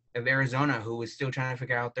Arizona, who was still trying to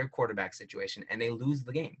figure out their quarterback situation, and they lose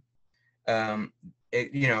the game.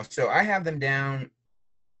 So I have them down.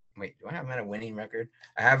 Wait, do I have them at a winning record?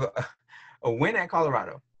 I have a win at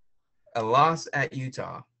Colorado, a loss at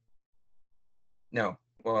Utah.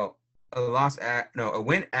 A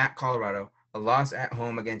win at Colorado, a loss at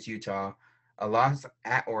home against Utah, a loss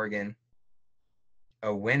at Oregon,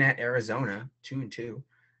 a win at Arizona, 2-2.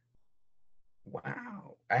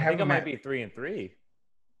 Wow. I think it might be 3-3.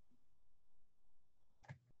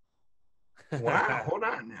 Wow. Hold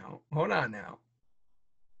on now.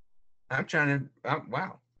 I'm trying to,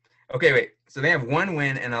 wow. Okay, wait. So they have 1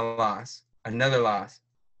 win and a loss, another loss,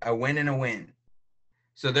 a win and a win.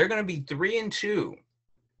 So they're going to be 3-2.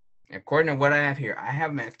 According to what I have here, I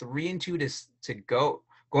have them at 3-2 to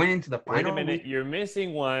going into the final. Wait a minute, you're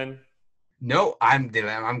missing one. No, I'm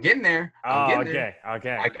getting there. Okay.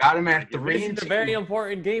 I got them at 3-2. This is a very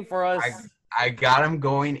important game for us. I got them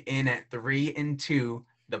going in at 3-2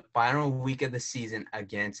 the final week of the season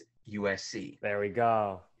against USC. There we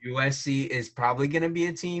go. USC is probably going to be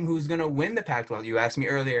a team who's going to win the Pac-12. You asked me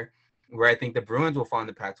earlier where I think the Bruins will fall in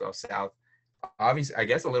the Pac-12 South. Obviously, I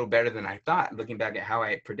guess a little better than I thought, looking back at how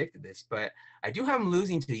I predicted this. But I do have them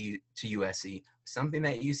losing to USC, something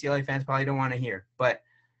that UCLA fans probably don't want to hear. But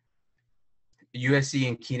USC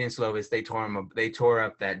and Keaton Slovis, they tore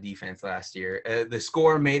up that defense last year. The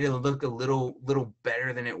score made it look a little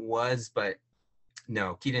better than it was, but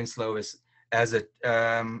no, Keaton Slovis, I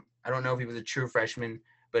don't know if he was a true freshman,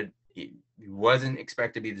 but he wasn't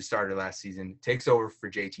expected to be the starter last season. Takes over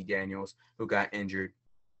for JT Daniels, who got injured.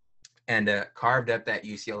 and carved up that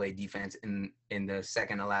UCLA defense in the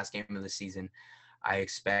second to last game of the season. I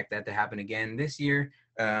expect that to happen again this year.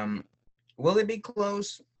 Will it be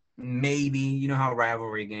close? Maybe. You know how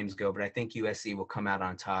rivalry games go, but I think USC will come out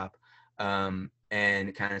on top and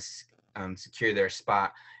kind of secure their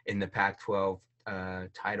spot in the Pac-12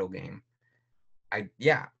 title game. I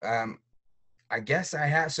guess I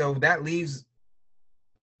have. So that leaves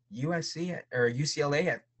USC or UCLA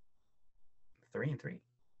at 3-3,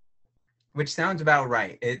 which sounds about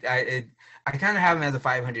right. I kind of have them as a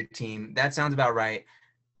 500 team. That sounds about right.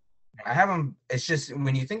 I have them. It's just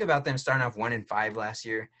when you think about them starting off 1-5 last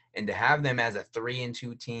year, and to have them as a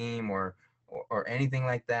 3-2 team or anything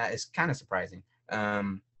like that is kind of surprising.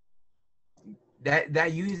 That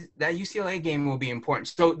UCLA game will be important.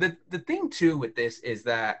 So the thing too with this is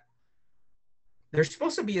that there's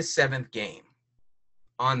supposed to be a 7th game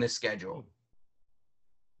on the schedule.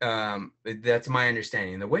 That's my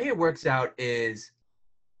understanding. The way it works out is,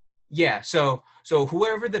 so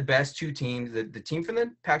whoever the best two teams, the team from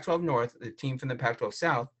the Pac-12 North, the team from the Pac-12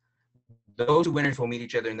 South, those two winners will meet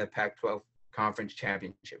each other in the Pac-12 Conference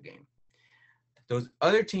Championship game. Those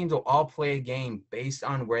other teams will all play a game based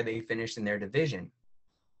on where they finished in their division.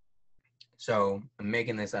 So I'm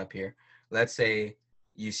making this up here. Let's say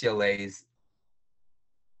UCLA's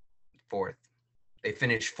 4th. They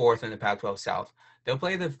finished 4th in the Pac-12 South. They'll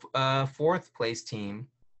play the 4th place team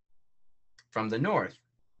from the North.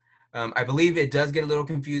 I believe it does get a little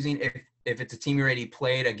confusing if it's a team you already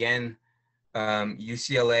played. Again,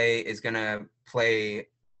 UCLA is going to play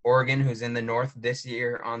Oregon, who's in the North this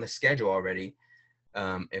year on the schedule already.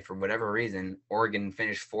 If for whatever reason Oregon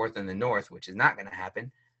finished 4th in the North, which is not going to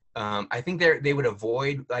happen, I think they would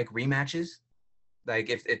avoid like rematches. Like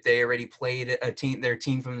if they already played their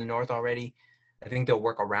team from the North already, I think they'll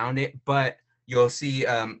work around it. But you'll see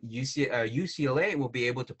UCLA will be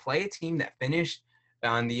able to play a team that finished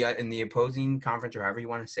on the in the opposing conference, or however you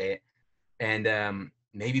want to say it, and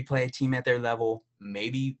maybe play a team at their level,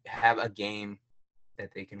 maybe have a game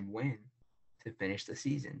that they can win to finish the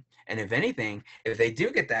season. And if anything, if they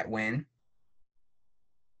do get that win,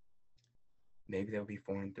 maybe they'll be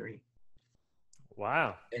 4-3.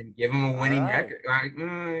 Wow. And give them a winning right.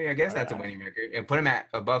 record. I guess that's a winning record. And put them at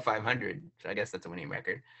above 500. So I guess that's a winning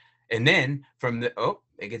record. And then from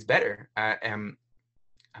it gets better. I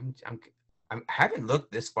haven't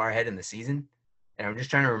looked this far ahead in the season, and I'm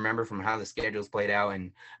just trying to remember from how the schedule's played out.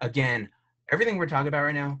 And again, everything we're talking about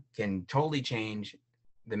right now can totally change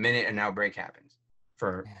the minute an outbreak happens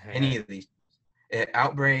for any of these.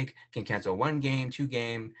 Outbreak can cancel 1 game, 2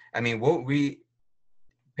 game. I mean, we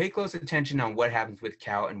pay close attention on what happens with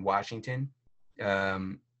Cal and Washington,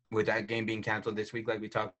 with that game being canceled this week, like we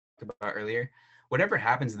talked about earlier. Whatever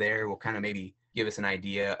happens there will kind of maybe give us an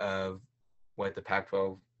idea of what the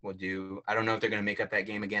Pac-12 will do. I don't know if they're going to make up that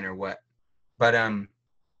game again or what, but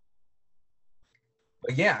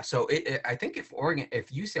yeah. So I think if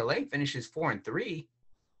UCLA finishes 4-3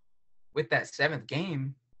 with that 7th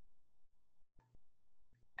game,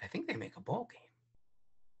 I think they make a bowl game.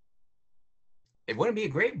 It wouldn't be a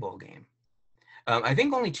great bowl game. I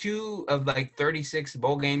think only 2 of like 36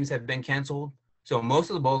 bowl games have been canceled. So most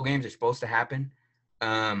of the bowl games are supposed to happen.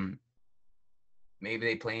 Maybe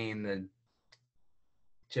they play in the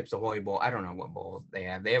Chips Ahoy Bowl. I don't know what bowl they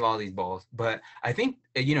have. They have all these bowls. But I think,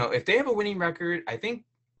 if they have a winning record, I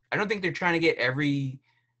don't think they're trying to get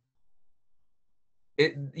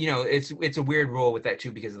it's a weird rule with that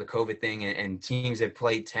too because of the COVID thing, and teams have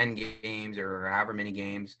played 10 games or however many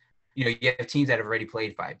games. You have teams that have already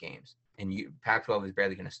played 5 games, and Pac-12 is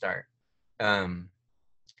barely going to start.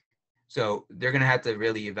 So they're going to have to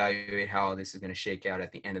really evaluate how this is going to shake out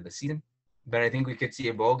at the end of the season. But I think we could see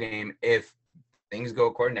a bowl game if things go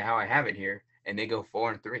according to how I have it here, and they go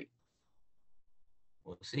 4-3.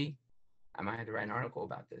 We'll see. I might have to write an article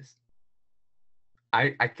about this. I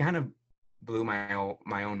kind of blew my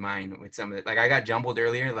own mind with some of it. Like I got jumbled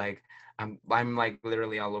earlier. Like I'm like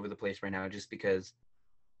literally all over the place right now, just because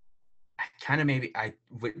I kind of I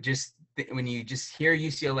would just when you just hear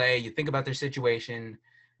UCLA, you think about their situation,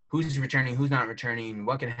 who's returning, who's not returning,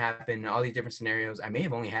 what can happen, all these different scenarios. I may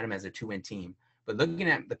have only had them as a 2-win team, but looking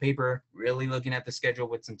at the paper, really looking at the schedule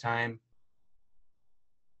with some time,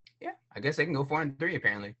 yeah, I guess they can go 4-3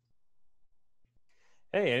 apparently.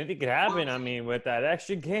 Hey, anything could happen. I mean, with that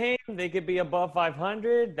extra game, they could be above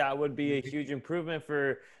 500. That would be a huge improvement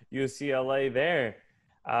for UCLA there.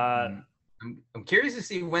 I'm curious to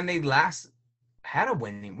see when they last had a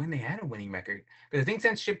winning record. Because I think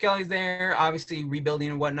since Chip Kelly's there, obviously rebuilding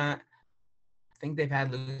and whatnot, I think they've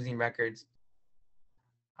had losing records.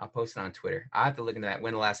 I'll post it on Twitter. I'll have to look into that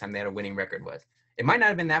when the last time they had a winning record was. It might not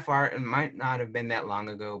have been that far. It might not have been that long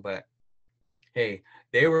ago, but hey,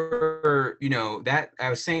 they were, that I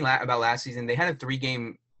was saying about last season, they had a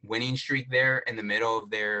 3-game winning streak there in the middle of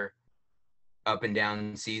their up and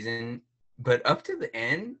down season. But up to the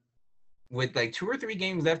end, with like 2 or 3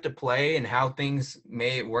 games left to play and how things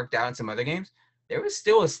may worked out in some other games, there was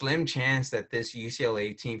still a slim chance that this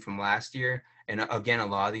UCLA team from last year, and again, a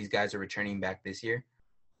lot of these guys are returning back this year,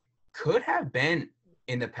 could have been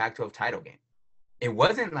in the Pac-12 title game. It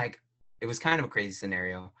wasn't like, it was kind of a crazy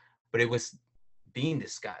scenario, but it was being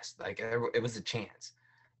discussed. Like, it was a chance.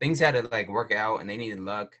 Things had to like work out, and they needed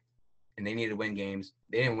luck, and they needed to win games.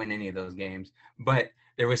 They didn't win any of those games, but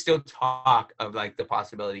there was still talk of like the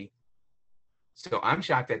possibility. So I'm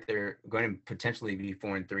shocked that they're going to potentially be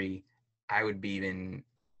 4-3. I would be even.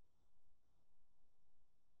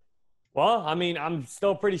 Well, I mean, I'm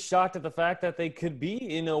still pretty shocked at the fact that they could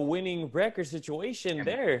be in a winning record situation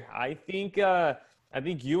there. I think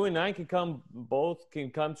you and I can come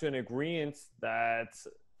to an agreement that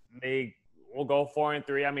they will go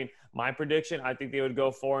 4-3. I mean, my prediction, I think they would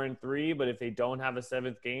go 4-3, but if they don't have a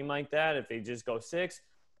 7th game like that, if they just go 6,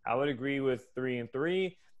 I would agree with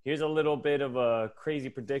 3-3. Here's a little bit of a crazy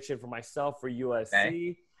prediction for myself for USC.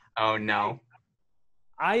 Okay. Oh, no.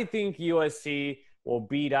 I think USC will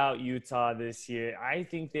beat out Utah this year. I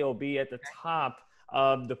think they'll be at the top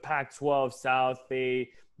of the Pac-12 South. They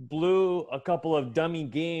blew a couple of dummy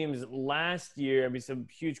games last year. I mean, some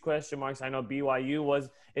huge question marks. I know BYU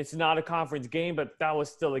it's not a conference game, but that was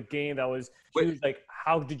still a game that was huge. Like,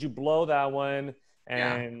 how did you blow that one?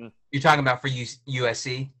 And you're talking about for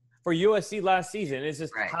USC? For USC last season. It's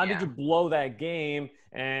just, how did you blow that game?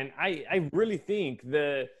 And I really think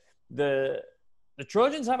the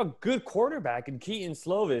Trojans have a good quarterback in Keaton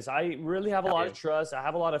Slovis. I really have a lot of trust. I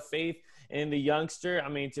have a lot of faith in the youngster. I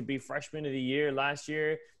mean, to be freshman of the year last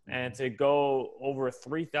year and to go over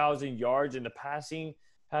 3,000 yards in the passing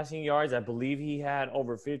yards. I believe he had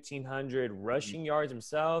over 1,500 rushing yards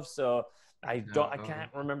himself. So I can't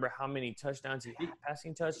remember how many touchdowns he had,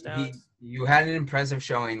 passing touchdowns. You had an impressive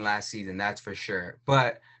showing last season, that's for sure.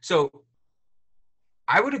 But so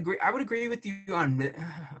I would agree with you on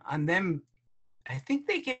them. I think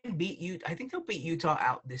they can beat you. I think they'll beat Utah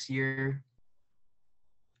out this year.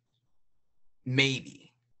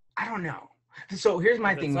 Maybe. I don't know. So here's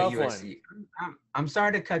my thing with USC. I'm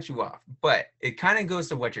sorry to cut you off, but it kind of goes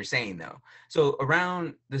to what you're saying though. So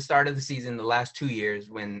around the start of the season, the last 2 years,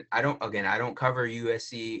 when I don't cover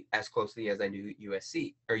USC as closely as I do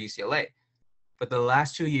USC or UCLA, but the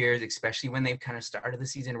last 2 years, especially when they've kind of started the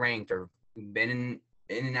season ranked or been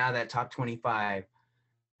in and out of that top 25,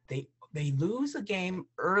 they lose a game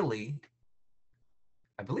early.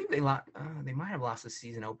 I believe they might have lost the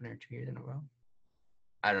season opener 2 years in a row.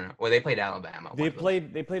 I don't know. Well, they played Alabama. They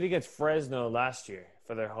played against Fresno last year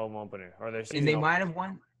for their home opener or their season. And they might have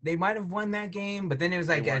won. They might have won that game, but then it was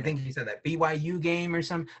like I think you said that BYU game or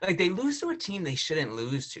something. Like they lose to a team they shouldn't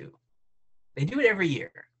lose to. They do it every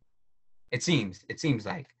year. It seems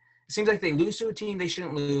like they lose to a team they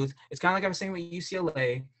shouldn't lose. It's kind of like I was saying with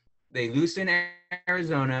UCLA. They lose in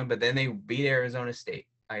Arizona, but then they beat Arizona State.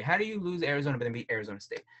 Like, how do you lose Arizona but then beat Arizona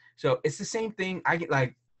State? So it's the same thing. I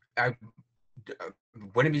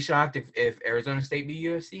wouldn't be shocked if Arizona State beat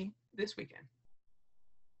USC this weekend.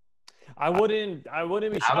 I wouldn't be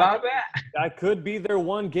shocked. How about that? That could be their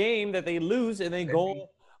one game that they lose and they go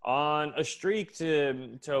on a streak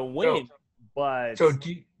to win. So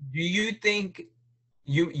do you think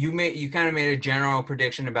you kind of made a general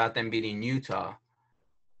prediction about them beating Utah?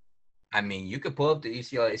 I mean, you could pull up the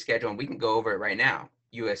UCLA schedule and we can go over it right now,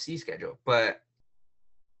 USC schedule. But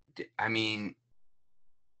I mean,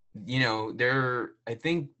 I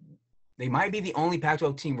think they might be the only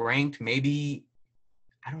Pac-12 team ranked. Maybe,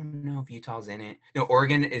 I don't know if Utah's in it. No,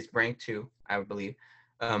 Oregon is ranked too, I would believe.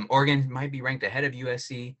 Oregon might be ranked ahead of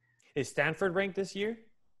USC. Is Stanford ranked this year?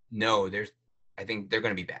 No, I think they're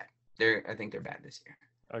going to be bad. I think they're bad this year.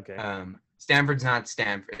 Okay. Stanford's not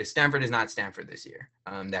Stanford. Stanford is not Stanford this year.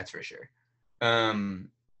 That's for sure.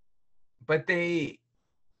 But they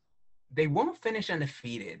won't finish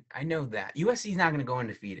undefeated. I know that. USC's not going to go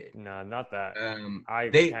undefeated. No, not that. I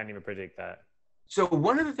can't even predict that. So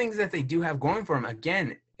one of the things that they do have going for them,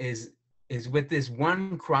 again, is with this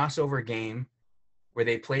one crossover game where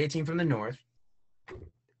they play a team from the north.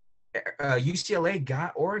 UCLA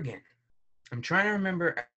got Oregon. I'm trying to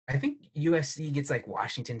remember. I think USC gets like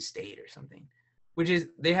Washington State or something, which is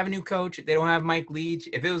they have a new coach. They don't have Mike Leach.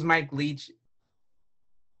 If it was Mike Leach,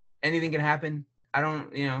 anything can happen. I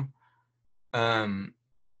don't,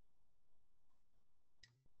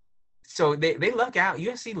 So they luck out.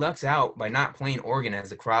 USC lucks out by not playing Oregon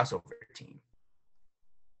as a crossover team.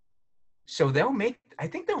 So I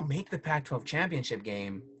think they'll make the Pac-12 championship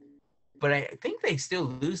game, but I think they still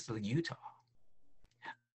lose to Utah.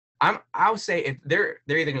 I'll say if they're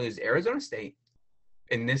either gonna lose to Arizona State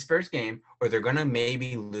in this first game, or they're gonna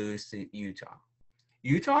maybe lose to Utah.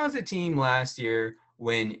 Utah is a team last year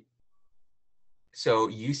so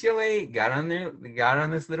UCLA got on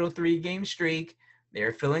this little 3-game streak.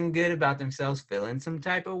 They're feeling good about themselves, feeling some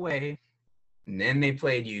type of way. And then they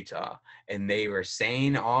played Utah, and they were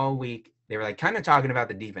saying all week, they were like kind of talking about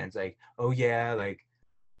the defense, like, oh yeah, like,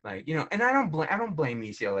 and I don't blame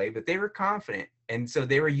UCLA, but they were confident. And so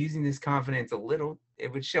they were using this confidence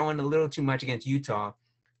it was showing a little too much against Utah.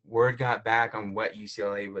 Word got back on what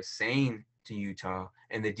UCLA was saying to Utah,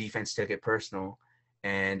 and the defense took it personal,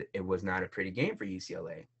 and it was not a pretty game for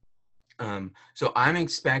UCLA. So I'm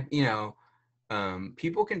expecting,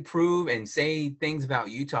 people can prove and say things about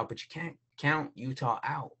Utah, but you can't count Utah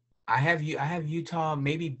out. I have Utah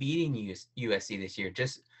maybe beating USC this year,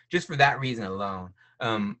 just for that reason alone.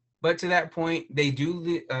 But to that point,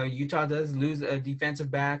 Utah does lose a defensive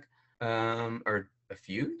back, or a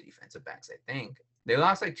few defensive backs. I think they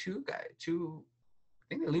lost like I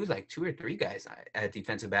think they lose like 2 or 3 guys at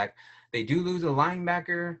defensive back. They do lose a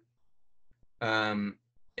linebacker, and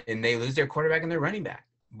they lose their quarterback and their running back,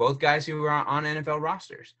 both guys who are on NFL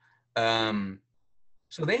rosters.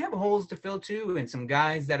 So they have holes to fill too, and some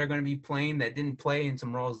guys that are going to be playing that didn't play in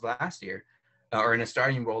some roles last year, or in a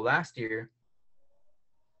starting role last year.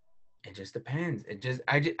 It just depends.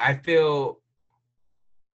 I feel.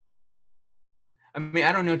 I mean,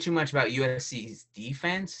 I don't know too much about USC's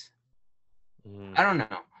defense. I don't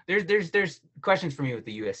know. There's questions for me with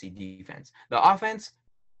the USC defense. The offense,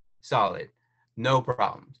 solid, no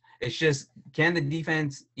problems. It's just, can the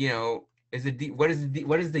defense, what is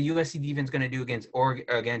the USC defense going to do against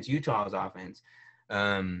Utah's offense? What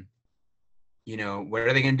are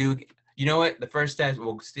they going to do? You know what? The first test,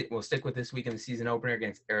 we'll stick with this week in the season opener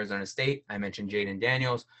against Arizona State. I mentioned Jaden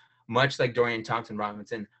Daniels, much like Dorian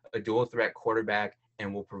Thompson-Robinson, a dual threat quarterback,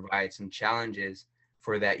 and will provide some challenges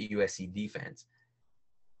for that USC defense.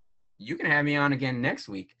 You can have me on again next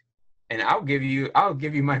week, and I'll give you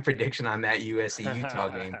my prediction on that USC Utah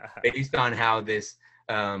game based on how this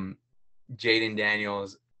Jaden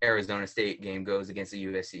Daniels Arizona State game goes against the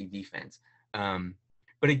USC defense.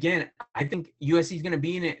 But again, I think USC is going to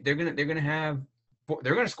be in it. They're going to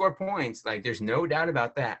score points. Like, there's no doubt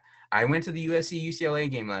about that. I went to the USC UCLA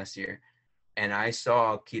game last year, and I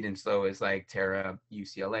saw Keaton Slovis like tear up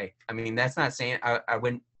UCLA. I mean, that's not saying I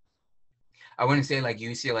wouldn't say like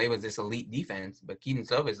UCLA was this elite defense, but Keaton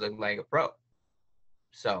Slovis looked like a pro.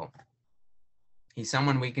 So he's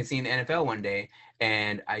someone we can see in the NFL one day.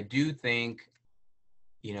 And I do think,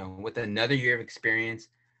 with another year of experience,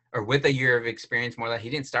 or with a year of experience, more like, he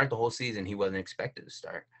didn't start the whole season. He wasn't expected to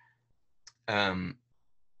start.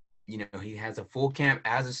 He has a full camp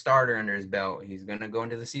as a starter under his belt. He's going to go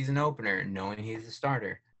into the season opener knowing he's a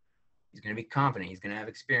starter. He's going to be confident. He's going to have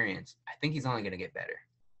experience. I think he's only going to get better.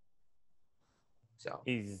 So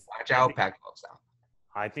watch out, Pac-12 South.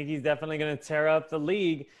 I think he's definitely going to tear up the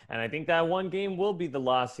league, and I think that one game will be the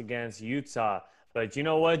loss against Utah. But you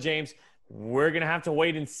know what, James? We're going to have to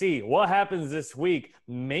wait and see what happens this week.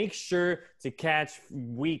 Make sure to catch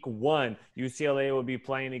week 1. UCLA will be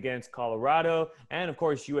playing against Colorado, and of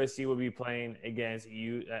course, USC will be playing against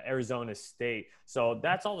Arizona State. So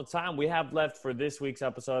that's all the time we have left for this week's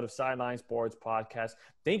episode of Sideline Sports Podcast.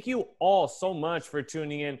 Thank you all so much for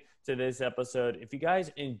tuning in to this episode. If you guys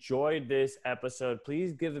enjoyed this episode,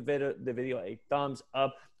 please give the video a thumbs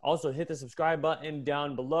up. Also, hit the subscribe button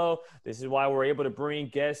down below. This is why we're able to bring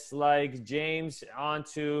guests like James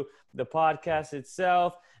onto the podcast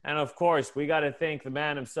itself. And of course, we got to thank the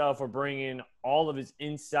man himself for bringing all of his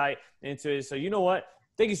insight into it. So you know what?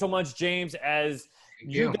 Thank you so much, James. As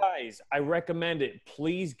you guys, I recommend it.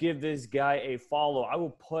 Please give this guy a follow. I will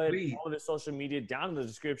put all of his social media down in the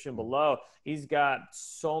description below. He's got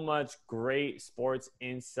so much great sports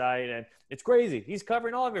insight, and it's crazy. He's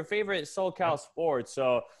covering all of your favorite SoCal sports.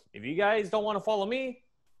 So if you guys don't want to follow me,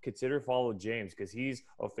 consider follow James, because he's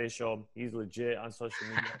official. He's legit on social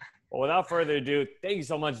media. But without further ado, thank you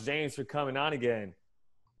so much, James, for coming on again.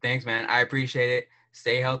 Thanks, man. I appreciate it.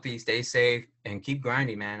 Stay healthy, stay safe, and keep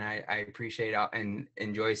grinding, man. I appreciate it and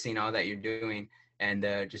enjoy seeing all that you're doing, and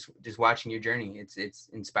just watching your journey. It's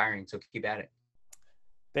inspiring, so keep at it.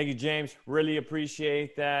 Thank you, James. Really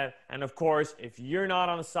appreciate that. And of course, if you're not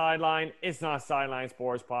on the sideline, it's not Sideline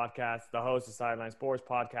Sports Podcast. The host of Sideline Sports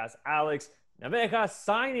Podcast, Alex Naveja,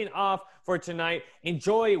 signing off for tonight.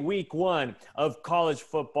 Enjoy week 1 of college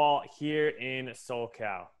football here in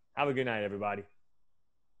SoCal. Have a good night, everybody.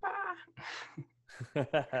 Bye.